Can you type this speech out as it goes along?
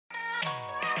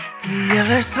Yeah,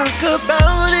 let's talk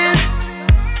about it.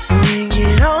 Bring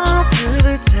it all to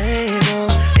the table.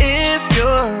 If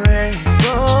you're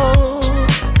able,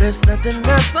 there's nothing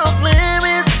that's off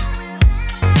limits.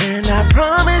 And I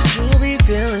promise you'll be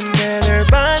feeling better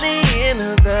by the end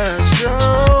of the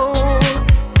show.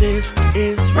 This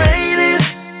is rated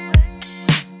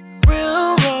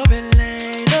real, raw,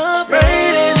 relatable.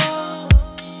 Rated.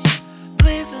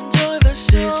 Please enjoy the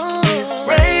show. This is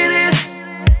rated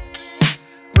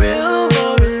real,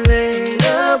 raw,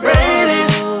 relatable. Rated.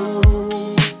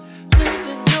 Please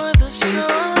enjoy the show. This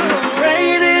is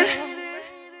rated.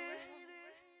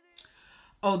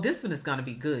 Oh, this one is going to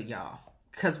be good, y'all.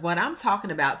 Because what I'm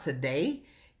talking about today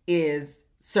is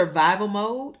survival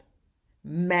mode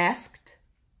masked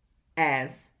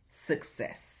as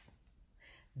success.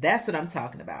 That's what I'm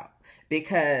talking about.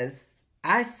 Because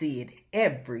I see it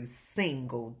every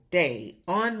single day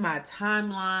on my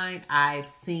timeline. I've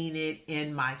seen it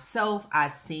in myself.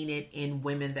 I've seen it in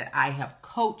women that I have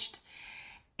coached.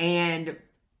 And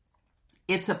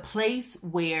it's a place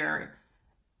where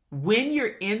when you're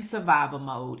in survival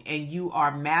mode and you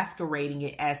are masquerading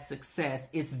it as success,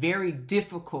 it's very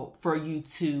difficult for you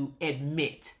to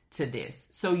admit to this.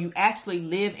 So you actually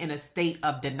live in a state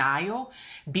of denial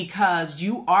because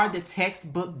you are the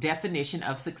textbook definition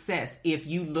of success. If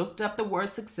you looked up the word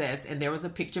success and there was a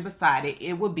picture beside it,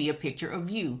 it would be a picture of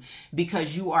you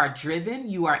because you are driven,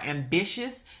 you are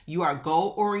ambitious, you are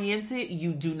goal oriented,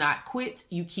 you do not quit,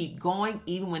 you keep going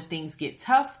even when things get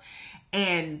tough.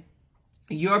 And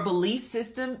your belief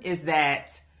system is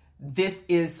that this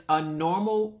is a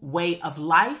normal way of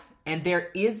life and there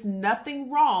is nothing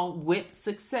wrong with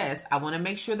success. I want to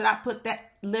make sure that I put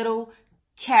that little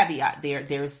caveat there.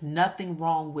 There's nothing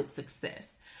wrong with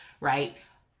success, right?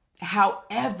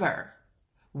 However,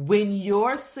 when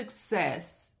your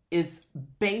success is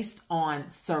based on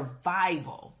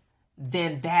survival,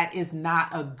 then that is not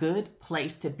a good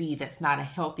place to be. That's not a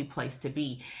healthy place to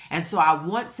be. And so I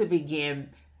want to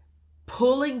begin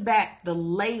pulling back the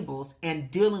labels and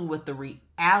dealing with the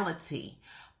reality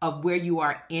of where you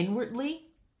are inwardly.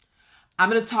 I'm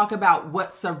going to talk about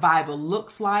what survival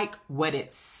looks like, what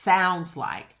it sounds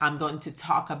like. I'm going to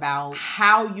talk about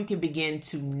how you can begin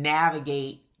to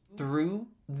navigate through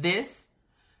this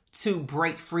to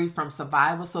break free from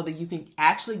survival so that you can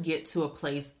actually get to a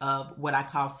place of what I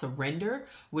call surrender,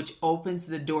 which opens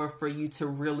the door for you to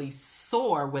really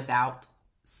soar without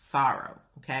sorrow.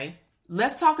 Okay.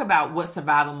 Let's talk about what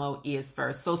survival mode is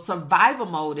first. So survival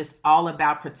mode is all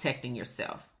about protecting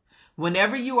yourself.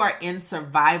 Whenever you are in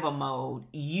survival mode,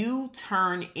 you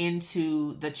turn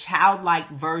into the childlike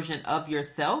version of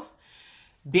yourself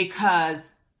because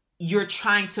you're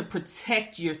trying to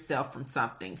protect yourself from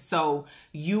something. So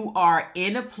you are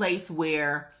in a place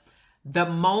where the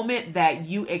moment that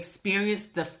you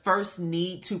experienced the first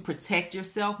need to protect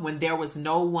yourself when there was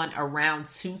no one around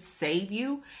to save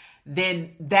you,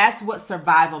 then that's what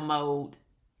survival mode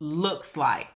looks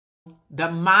like. The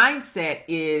mindset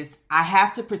is I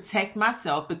have to protect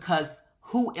myself because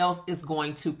who else is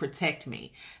going to protect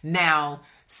me? Now,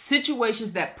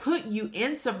 situations that put you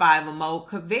in survival mode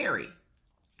could vary.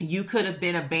 You could have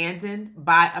been abandoned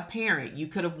by a parent. You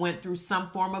could have went through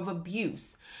some form of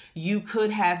abuse. You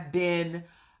could have been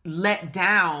let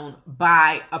down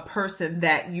by a person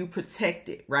that you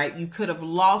protected, right? You could have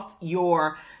lost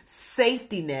your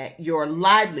safety net, your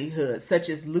livelihood, such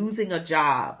as losing a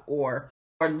job or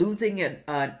losing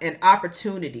an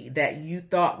opportunity that you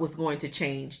thought was going to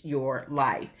change your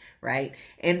life, right?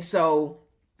 And so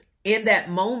in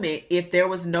that moment, if there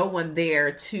was no one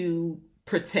there to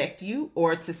protect you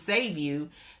or to save you,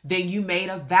 then you made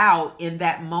a vow in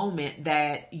that moment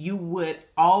that you would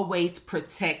always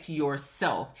protect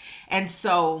yourself. And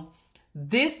so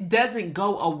this doesn't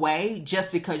go away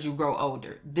just because you grow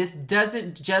older. This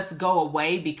doesn't just go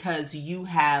away because you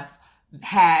have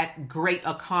had great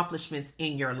accomplishments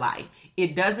in your life.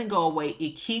 It doesn't go away.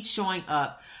 It keeps showing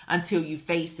up until you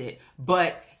face it.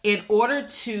 But in order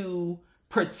to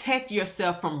protect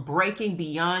yourself from breaking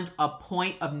beyond a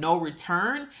point of no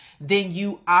return, then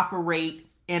you operate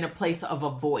in a place of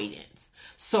avoidance.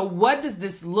 So what does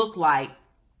this look like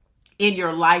in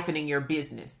your life and in your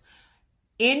business?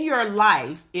 In your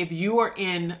life, if you are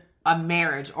in a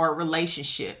marriage or a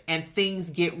relationship and things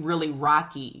get really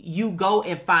rocky, you go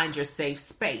and find your safe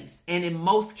space. And in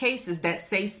most cases, that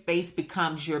safe space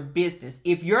becomes your business.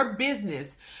 If your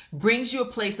business brings you a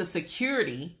place of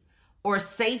security or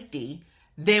safety,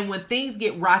 then when things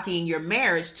get rocky in your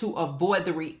marriage, to avoid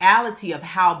the reality of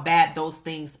how bad those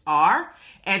things are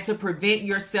and to prevent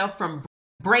yourself from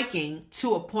breaking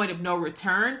to a point of no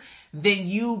return, then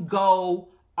you go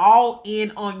all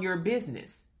in on your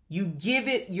business. You give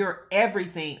it your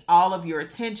everything, all of your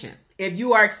attention. If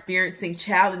you are experiencing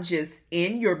challenges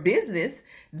in your business,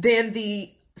 then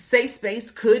the safe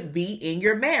space could be in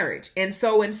your marriage. And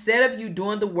so instead of you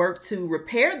doing the work to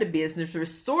repair the business,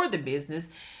 restore the business,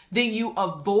 then you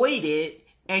avoid it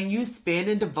and you spend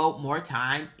and devote more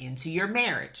time into your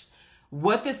marriage.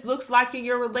 What this looks like in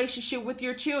your relationship with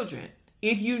your children.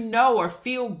 If you know or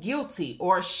feel guilty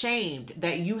or ashamed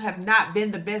that you have not been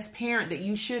the best parent that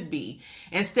you should be,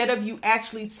 instead of you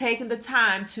actually taking the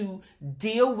time to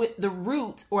deal with the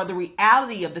root or the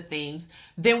reality of the things,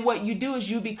 then what you do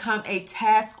is you become a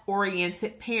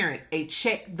task-oriented parent, a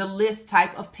check-the-list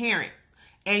type of parent.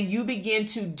 And you begin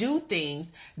to do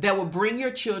things that will bring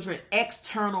your children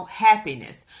external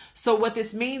happiness. So what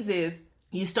this means is,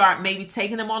 you start maybe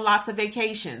taking them on lots of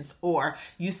vacations, or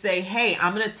you say, hey,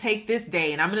 I'm going to take this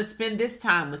day and I'm going to spend this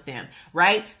time with them,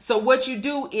 right? So what you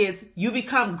do is you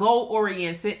become goal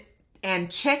oriented and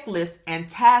checklist and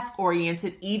task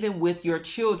oriented, even with your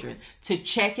children, to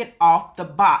check it off the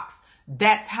box.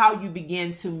 That's how you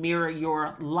begin to mirror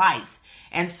your life.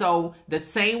 And so the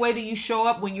same way that you show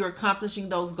up when you're accomplishing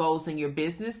those goals in your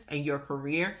business and your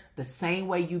career, the same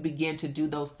way you begin to do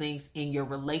those things in your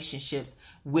relationships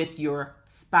with your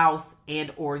spouse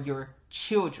and or your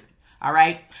children. All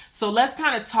right. So let's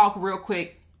kind of talk real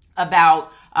quick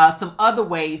about some other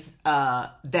ways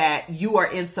that you are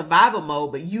in survival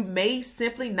mode, but you may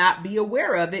simply not be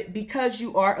aware of it because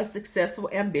you are a successful,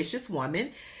 ambitious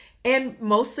woman. And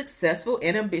most successful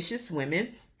and ambitious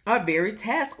women are very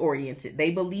task oriented. They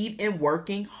believe in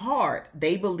working hard.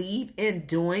 They believe in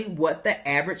doing what the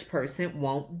average person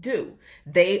won't do.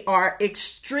 They are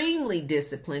extremely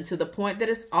disciplined to the point that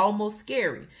it's almost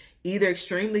scary. Either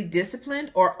extremely disciplined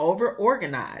or over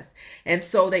organized. And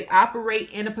so they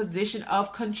operate in a position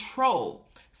of control.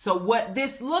 So what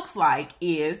this looks like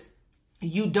is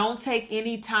you don't take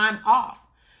any time off.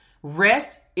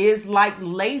 Rest is like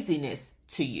laziness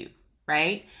to you,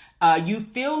 right? You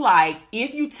feel like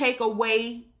if you take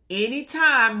away any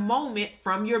time moment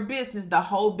from your business, the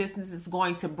whole business is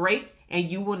going to break and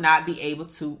you will not be able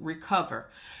to recover.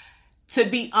 To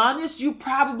be honest, you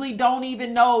probably don't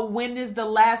even know when is the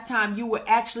last time you were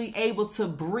actually able to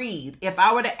breathe. If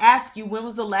I were to ask you when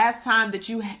was the last time that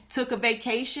you took a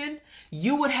vacation,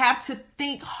 you would have to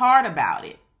think hard about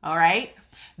it. All right.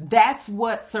 That's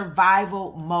what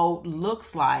survival mode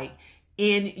looks like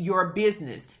in your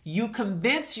business. You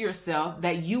convince yourself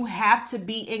that you have to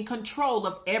be in control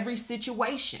of every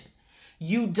situation.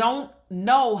 You don't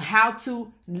know how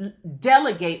to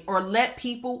delegate or let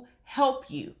people help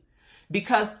you.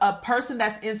 Because a person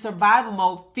that's in survival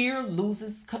mode fear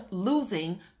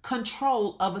losing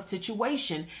control of a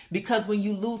situation. Because when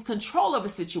you lose control of a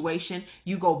situation,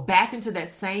 you go back into that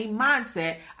same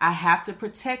mindset. I have to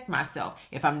protect myself.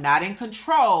 If I'm not in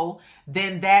control,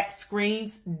 then that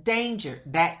screams danger.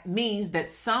 That means that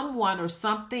someone or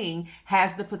something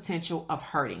has the potential of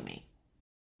hurting me.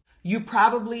 You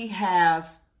probably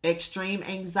have extreme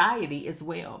anxiety as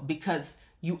well, because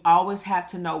you always have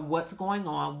to know what's going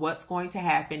on, what's going to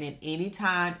happen. And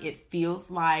anytime it feels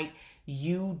like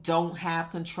you don't have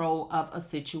control of a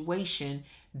situation,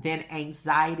 then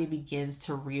anxiety begins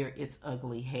to rear its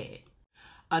ugly head.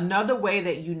 Another way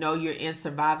that you know you're in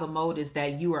survival mode is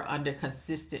that you are under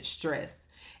consistent stress.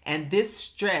 And this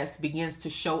stress begins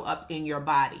to show up in your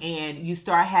body. And you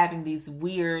start having these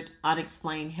weird,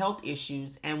 unexplained health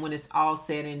issues. And when it's all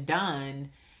said and done,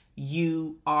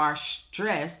 you are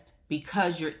stressed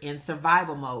because you're in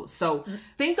survival mode. So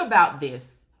think about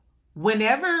this.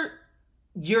 Whenever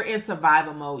you're in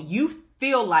survival mode, you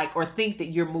feel like or think that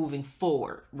you're moving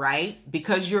forward, right?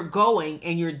 Because you're going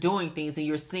and you're doing things and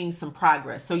you're seeing some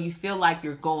progress. So you feel like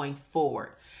you're going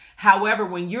forward. However,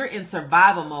 when you're in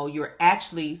survival mode, you're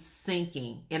actually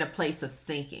sinking, in a place of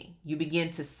sinking. You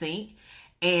begin to sink.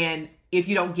 And if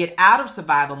you don't get out of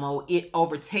survival mode, it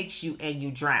overtakes you and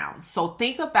you drown. So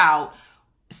think about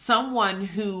someone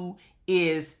who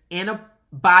is in a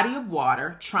body of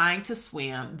water trying to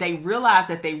swim. They realize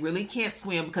that they really can't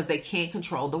swim because they can't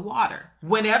control the water.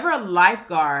 Whenever a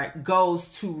lifeguard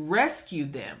goes to rescue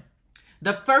them,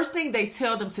 the first thing they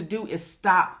tell them to do is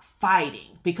stop fighting.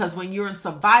 Because when you're in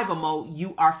survival mode,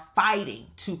 you are fighting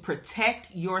to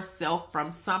protect yourself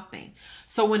from something.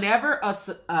 So whenever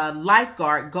a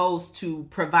lifeguard goes to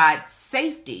provide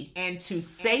safety and to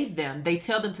save them, they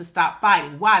tell them to stop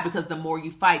fighting. Why? Because the more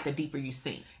you fight, the deeper you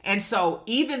sink. And so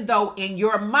even though in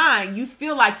your mind, you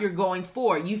feel like you're going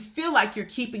forward, you feel like you're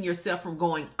keeping yourself from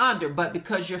going under, but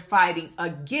because you're fighting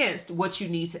against what you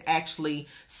need to actually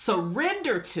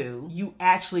surrender to, you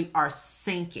actually are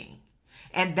sinking.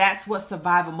 And that's what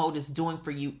survival mode is doing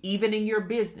for you, even in your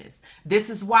business. This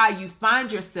is why you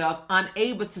find yourself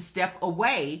unable to step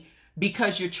away,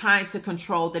 because you're trying to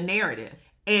control the narrative.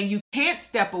 And you can't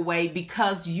step away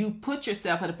because you put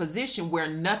yourself in a position where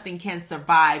nothing can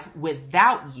survive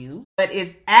without you, but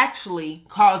it's actually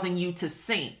causing you to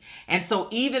sink. And so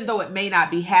even though it may not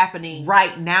be happening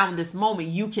right now in this moment,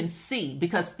 you can see,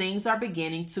 because things are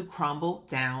beginning to crumble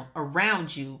down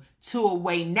around you to a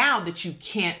way now that you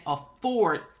can't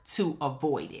afford to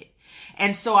avoid it.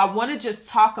 And so I want to just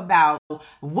talk about,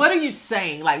 what are you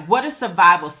saying? Like, what does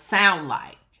survival sound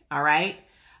like? All right.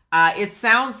 It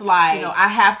sounds like, I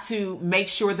have to make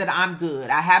sure that I'm good.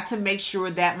 I have to make sure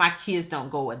that my kids don't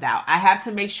go without. I have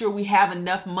to make sure we have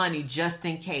enough money just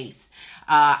in case.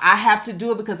 I have to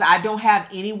do it because I don't have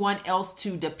anyone else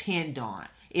to depend on.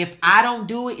 If I don't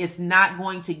do it, it's not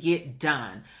going to get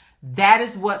done. That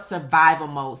is what survival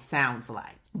mode sounds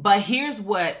like. But here's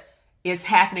what is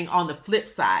happening on the flip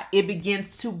side. It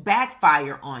begins to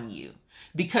backfire on you.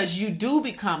 Because you do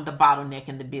become the bottleneck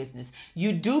in the business.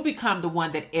 You do become the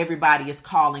one that everybody is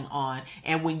calling on.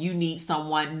 And when you need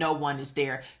someone, no one is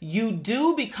there. You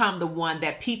do become the one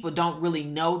that people don't really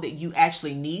know that you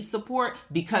actually need support,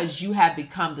 because you have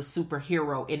become the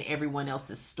superhero in everyone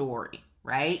else's story,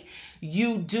 right?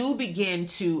 You do begin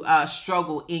to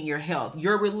struggle in your health.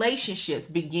 Your relationships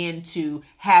begin to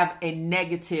have a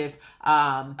negative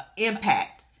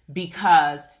impact,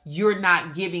 because you're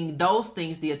not giving those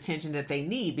things the attention that they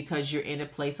need, because you're in a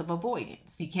place of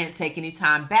avoidance. You can't take any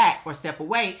time back or step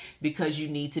away because you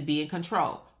need to be in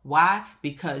control. Why?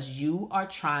 Because you are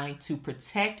trying to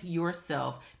protect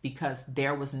yourself, because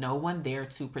there was no one there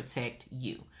to protect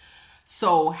you.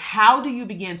 So how do you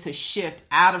begin to shift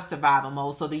out of survival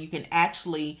mode so that you can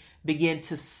actually begin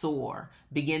to soar,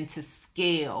 begin to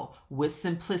scale with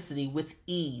simplicity, with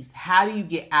ease? How do you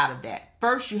get out of that?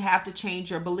 First, you have to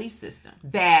change your belief system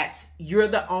that you're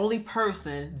the only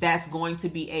person that's going to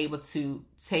be able to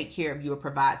take care of you or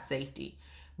provide safety.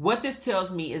 What this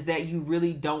tells me is that you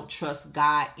really don't trust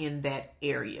God in that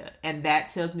area. And that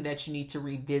tells me that you need to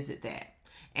revisit that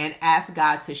and ask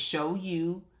God to show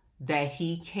you that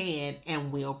he can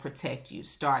and will protect you,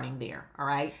 starting there. All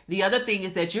right. The other thing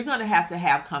is that you're going to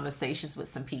have conversations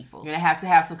with some people. You're going to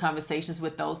have some conversations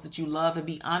with those that you love, and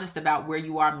be honest about where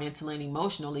you are mentally and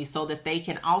emotionally, so that they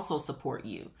can also support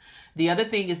you. The other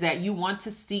thing is that you want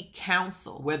to seek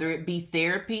counsel, whether it be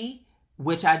therapy,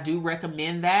 which I do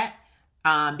recommend that,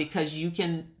 because you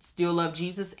can still love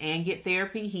Jesus and get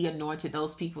therapy. He anointed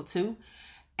those people too.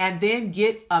 And then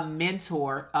get a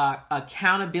mentor,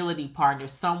 accountability partner,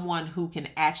 someone who can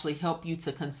actually help you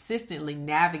to consistently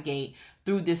navigate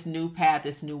through this new path,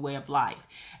 this new way of life.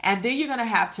 And then you're going to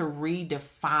have to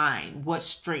redefine what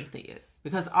strength is,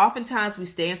 because oftentimes we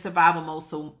stay in survival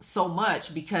mode so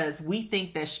much because we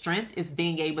think that strength is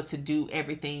being able to do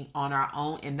everything on our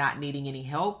own and not needing any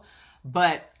help.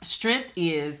 But strength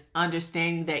is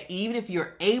understanding that even if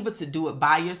you're able to do it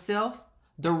by yourself,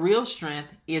 the real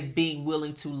strength is being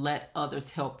willing to let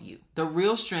others help you. The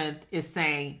real strength is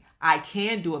saying, I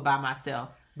can do it by myself,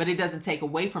 but it doesn't take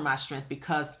away from my strength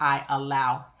because I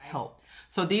allow help.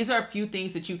 So these are a few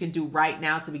things that you can do right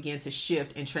now to begin to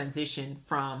shift and transition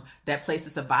from that place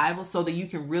of survival, so that you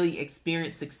can really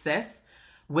experience success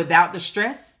without the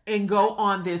stress and go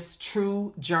on this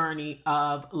true journey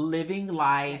of living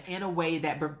life in a way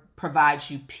that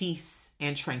provides you peace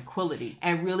and tranquility,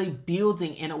 and really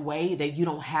building in a way that you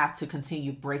don't have to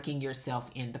continue breaking yourself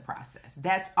in the process.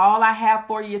 That's all I have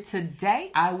for you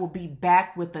today. I will be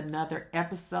back with another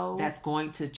episode that's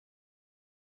going to